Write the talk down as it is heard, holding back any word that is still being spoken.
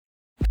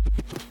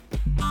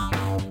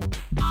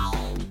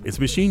It's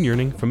Machine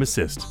Yearning from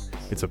Assist.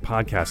 It's a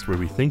podcast where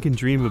we think and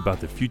dream about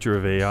the future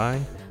of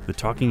AI, the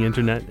talking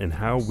internet, and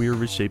how we're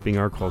reshaping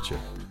our culture.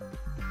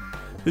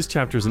 This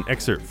chapter is an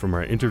excerpt from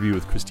our interview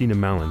with Christina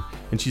Mallon,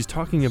 and she's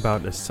talking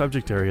about a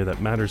subject area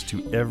that matters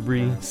to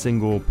every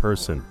single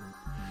person.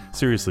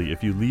 Seriously,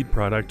 if you lead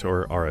product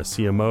or are a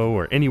CMO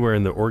or anywhere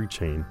in the org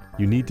chain,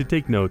 you need to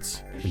take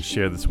notes and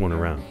share this one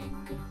around.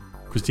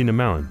 Christina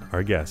Mallon,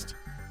 our guest,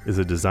 is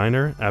a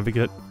designer,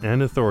 advocate,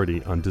 and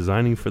authority on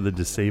designing for the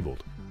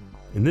disabled.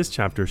 In this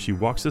chapter, she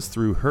walks us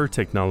through her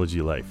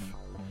technology life.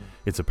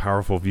 It's a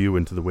powerful view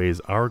into the ways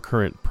our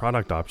current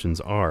product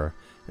options are,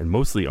 and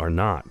mostly are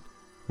not,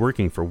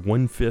 working for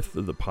 1/5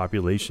 of the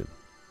population.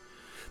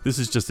 This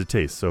is just a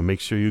taste, so make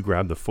sure you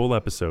grab the full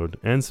episode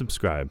and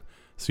subscribe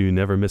so you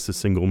never miss a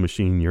single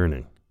Machine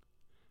Yearning.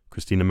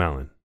 Christina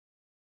Mallon.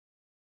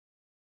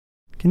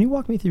 Can you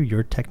walk me through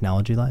your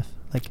technology life?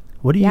 Like,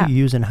 what do you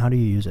use and how do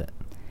you use it?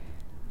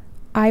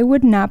 I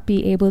would not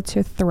be able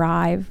to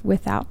thrive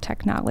without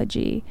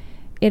technology.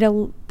 It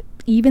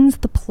evens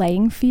the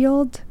playing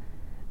field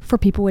for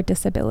people with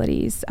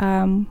disabilities.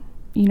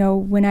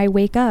 When I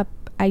wake up,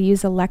 I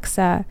use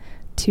Alexa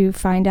to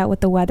find out what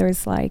the weather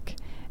is like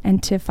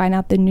and to find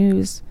out the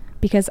news,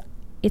 because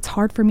it's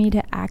hard for me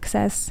to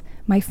access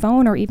my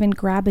phone or even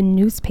grab a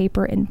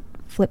newspaper and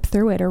flip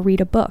through it or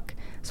read a book.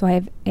 So I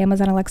have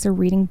Amazon Alexa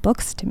reading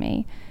books to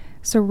me.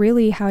 So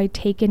really how I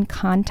take in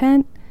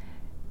content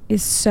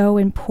is so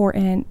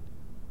important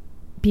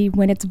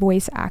when it's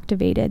voice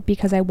activated,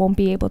 because I won't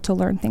be able to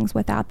learn things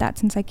without that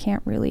since I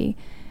can't really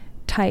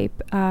type.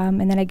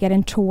 And then I get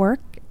into work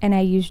and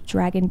I use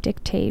Dragon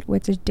Dictate,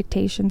 which is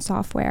dictation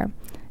software.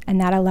 And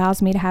that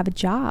allows me to have a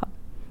job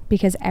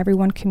because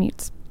everyone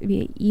commutes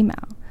via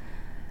email.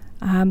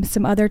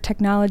 Some other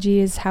technology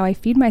is how I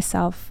feed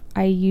myself.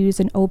 I use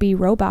an Obi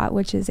robot,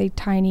 which is a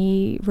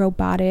tiny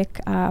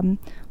robotic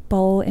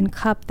bowl and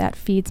cup that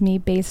feeds me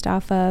based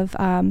off of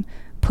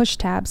push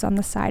tabs on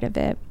the side of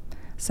it.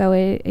 So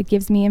it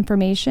gives me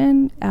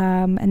information,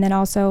 and then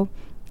also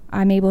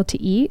I'm able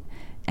to eat.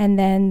 And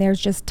then there's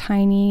just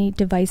tiny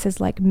devices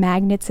like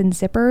magnets and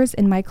zippers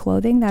in my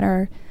clothing that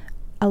are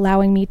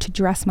allowing me to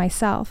dress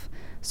myself.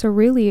 So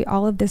really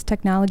all of this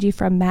technology,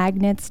 from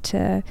magnets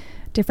to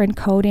different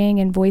coding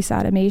and voice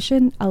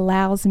automation,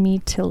 allows me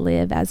to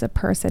live as a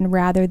person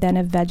rather than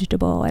a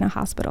vegetable in a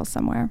hospital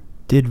somewhere.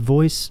 Did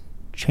voice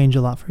change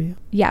a lot for you?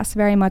 Yes,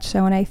 very much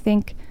so. And I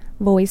think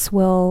voice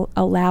will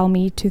allow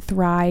me to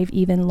thrive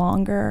even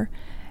longer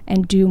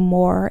and do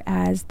more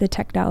as the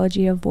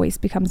technology of voice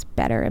becomes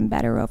better and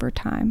better over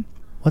time.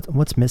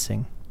 What's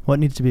missing? What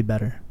needs to be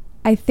better?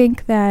 I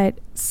think that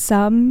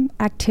some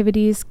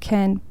activities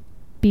can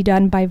be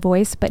done by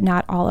voice, but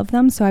not all of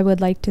them. So I would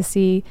like to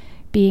see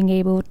being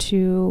able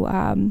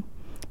to,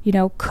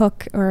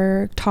 cook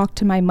or talk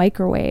to my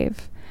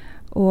microwave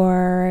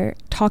or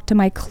talk to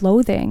my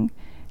clothing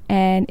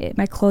and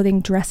my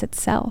clothing dress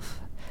itself.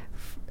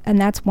 And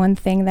that's one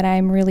thing that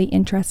I'm really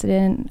interested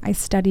in. I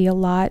study a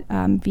lot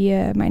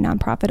via my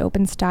nonprofit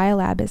Open Style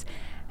Lab, is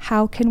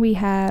how can we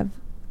have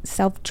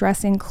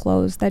self-dressing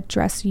clothes that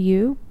dress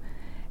you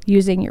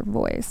using your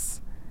voice?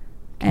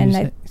 Can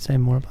you say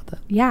more about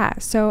that? Yeah,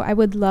 so I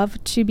would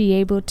love to be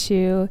able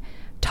to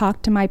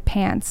talk to my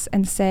pants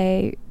and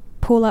say,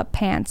 pull up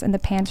pants, and the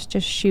pants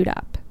just shoot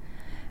up.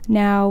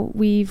 Now,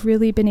 we've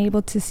really been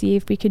able to see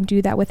if we can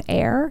do that with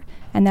air,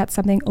 and that's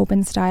something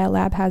Open Style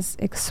Lab has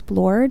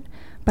explored.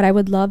 But I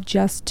would love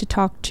just to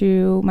talk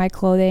to my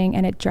clothing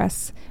and it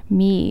dress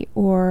me,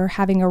 or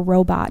having a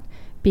robot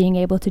being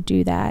able to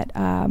do that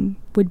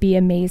would be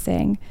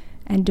amazing,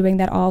 and doing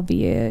that all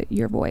via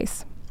your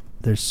voice.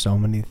 There's so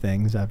many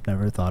things I've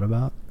never thought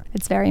about.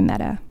 It's very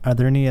meta. Are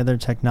there any other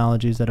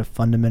technologies that have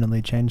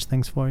fundamentally changed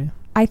things for you?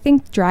 I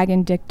think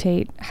Dragon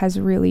Dictate has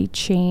really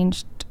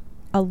changed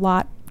a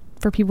lot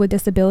for people with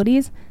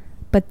disabilities,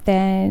 but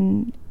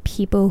then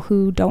people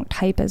who don't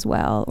type as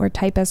well or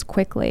type as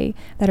quickly,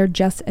 that are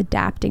just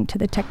adapting to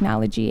the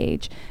technology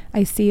age.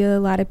 I see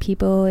a lot of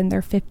people in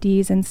their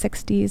 50s and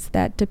 60s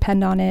that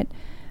depend on it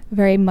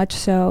very much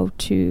so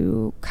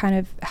to kind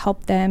of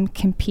help them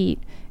compete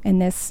in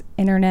this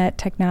internet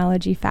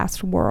technology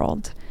fast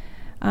world.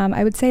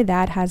 I would say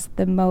that has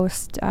the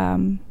most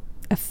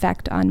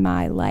effect on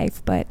my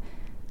life, but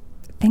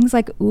things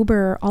like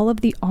Uber, all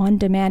of the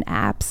on-demand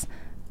apps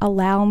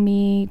allow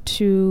me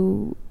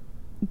to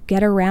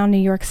get around New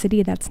York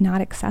City that's not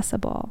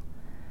accessible.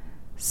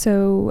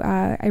 So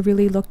I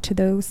really look to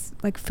those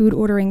like food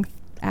ordering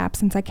apps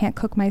since I can't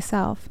cook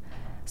myself.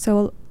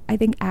 So I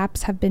think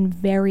apps have been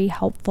very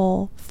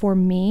helpful for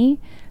me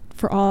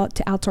to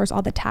outsource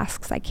all the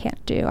tasks I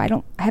can't do. I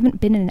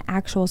haven't been in an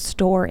actual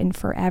store in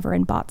forever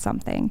and bought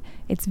something.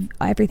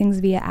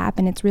 Everything's via app,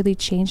 and it's really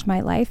changed my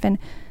life. And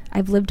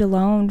I've lived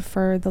alone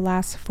for the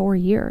last 4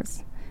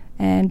 years,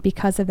 and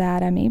because of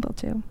that, I'm able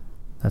to.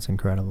 That's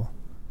incredible.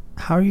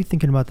 How are you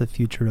thinking about the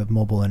future of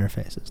mobile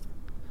interfaces?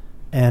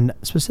 And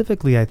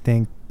specifically, I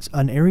think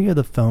an area of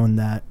the phone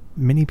that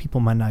many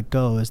people might not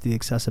go is the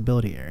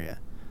accessibility area,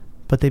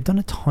 but they've done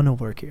a ton of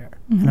work here.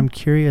 Mm-hmm. And I'm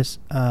curious,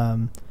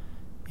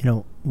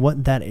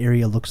 what that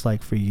area looks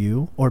like for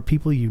you or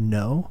people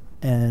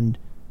and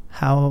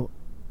how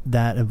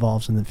that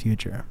evolves in the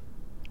future.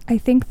 I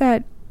think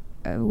that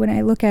when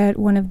I look at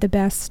one of the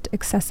best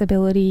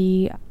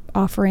accessibility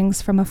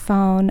offerings from a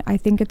phone, I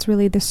think it's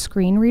really the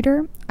screen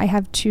reader. I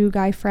have 2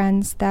 guy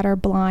friends that are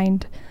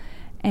blind,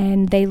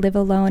 and they live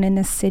alone in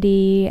the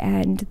city,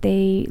 and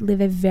they live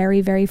a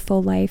very, very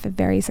full life, a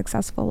very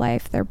successful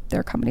life.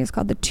 Their company is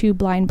called the Two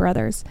Blind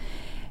Brothers,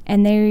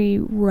 and they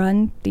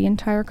run the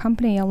entire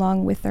company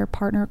along with their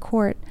partner,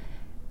 Court,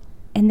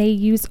 and they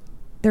use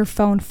their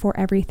phone for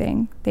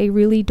everything. They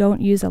really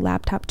don't use a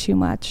laptop too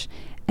much,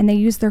 and they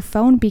use their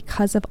phone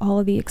because of all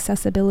of the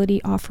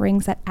accessibility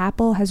offerings that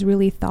Apple has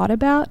really thought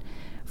about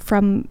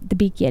from the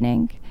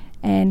beginning,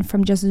 and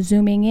from just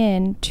zooming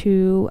in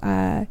to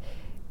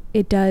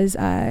it does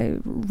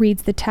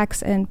reads the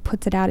text and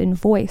puts it out in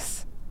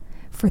voice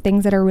for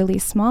things that are really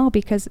small,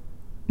 because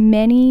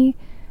many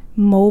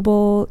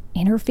mobile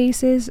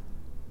interfaces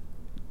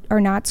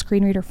are not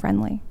screen reader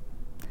friendly.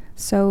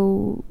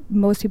 So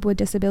most people with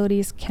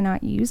disabilities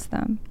cannot use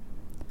them.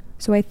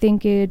 So I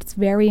think it's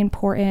very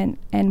important,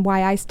 and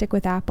why I stick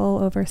with Apple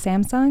over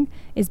Samsung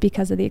is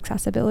because of the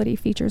accessibility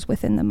features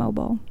within the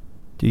mobile.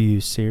 Do you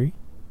use Siri?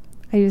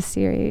 I use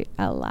Siri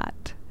a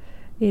lot.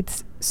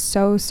 It's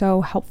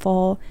so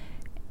helpful.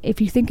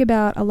 If you think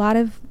about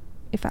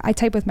if I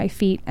type with my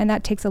feet, and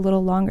that takes a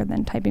little longer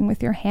than typing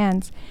with your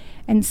hands,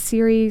 and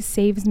Siri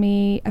saves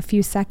me a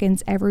few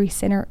seconds every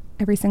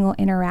single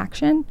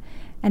interaction,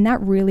 and that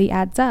really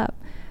adds up.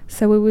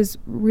 So it was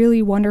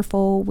really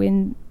wonderful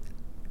when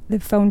the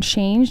phone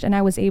changed and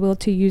I was able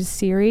to use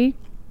Siri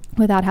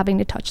without having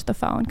to touch the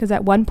phone, because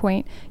at one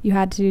point you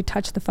had to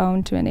touch the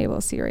phone to enable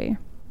Siri.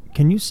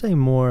 Can you say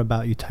more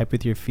about you type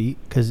with your feet?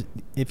 Because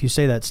if you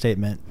say that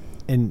statement,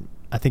 and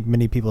I think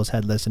many people's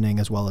head listening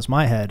as well as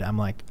my head, I'm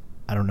like,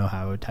 I don't know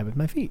how I would type with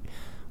my feet.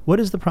 What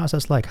is the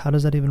process like? How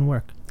does that even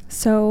work?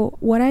 So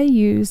what I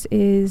use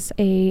is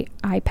a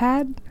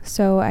iPad.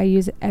 So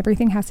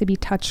everything has to be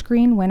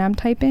touchscreen when I'm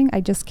typing. I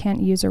just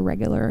can't use a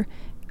regular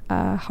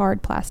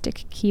hard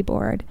plastic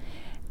keyboard.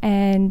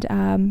 And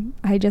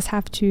I just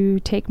have to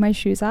take my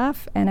shoes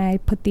off, and I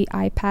put the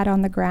iPad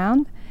on the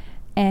ground,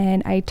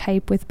 and I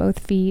type with both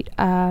feet.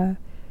 And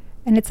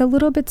it's a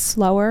little bit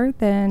slower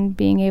than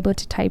being able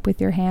to type with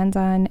your hands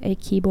on a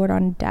keyboard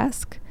on a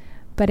desk,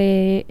 but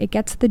it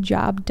gets the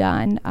job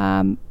done.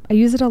 I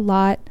use it a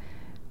lot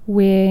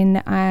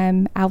when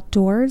I'm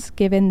outdoors,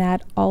 given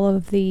that all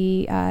of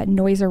the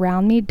noise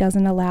around me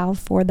doesn't allow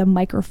for the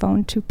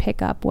microphone to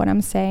pick up what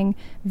I'm saying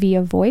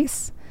via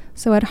voice.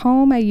 So at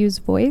home I use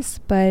voice,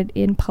 but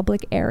in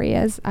public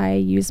areas I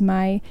use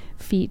my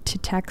feet to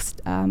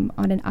text on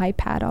an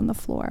iPad on the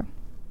floor.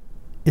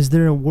 Is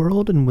there a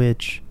world in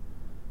which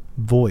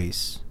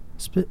voice,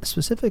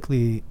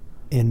 specifically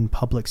in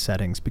public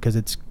settings, because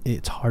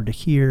it's hard to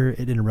hear,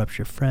 it interrupts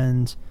your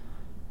friends,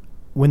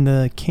 when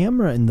the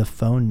camera in the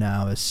phone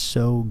now is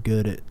so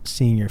good at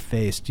seeing your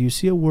face, do you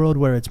see a world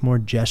where it's more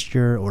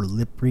gesture or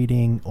lip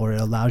reading, or it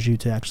allows you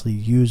to actually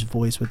use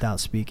voice without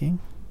speaking?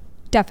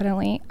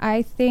 Definitely.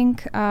 I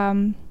think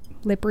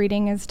lip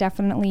reading is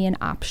definitely an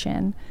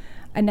option.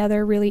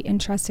 Another really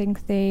interesting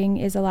thing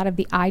is a lot of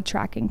the eye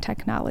tracking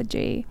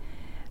technology.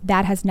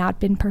 That has not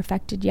been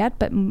perfected yet,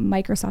 but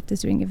Microsoft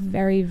is doing a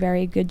very,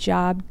 very good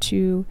job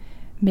to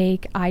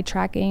make eye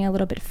tracking a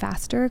little bit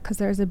faster, because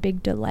there's a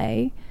big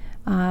delay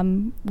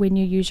when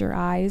you use your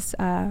eyes.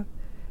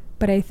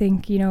 But I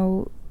think,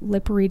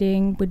 lip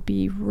reading would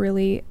be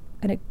really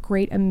a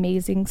great,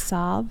 amazing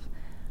solve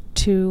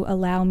to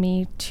allow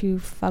me to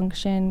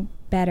function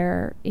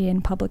better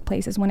in public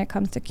places when it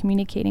comes to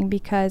communicating,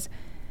 because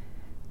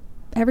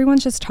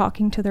everyone's just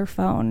talking to their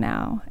phone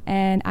now,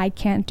 and I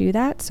can't do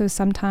that. So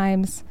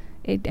sometimes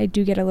I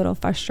do get a little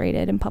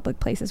frustrated in public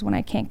places when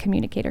I can't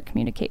communicate or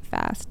communicate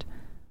fast.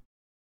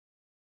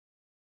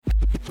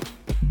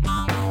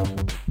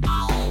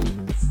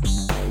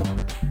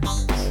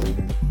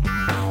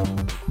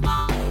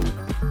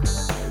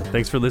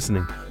 Thanks for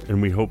listening,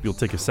 and we hope you'll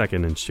take a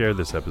second and share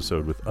this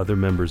episode with other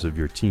members of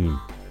your team.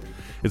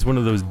 It's one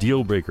of those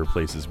deal breaker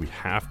places we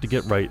have to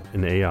get right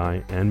in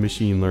AI and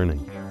machine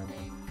learning.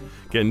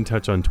 Get in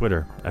touch on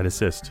Twitter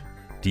 @Assist.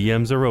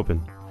 DMs are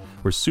open.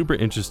 We're super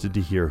interested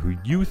to hear who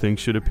you think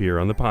should appear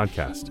on the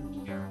podcast.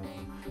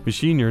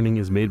 Machine Learning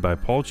is made by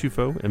Paul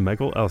Chufo and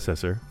Michael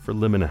Elsesser for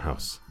Limina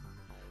House.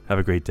 Have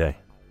a great day.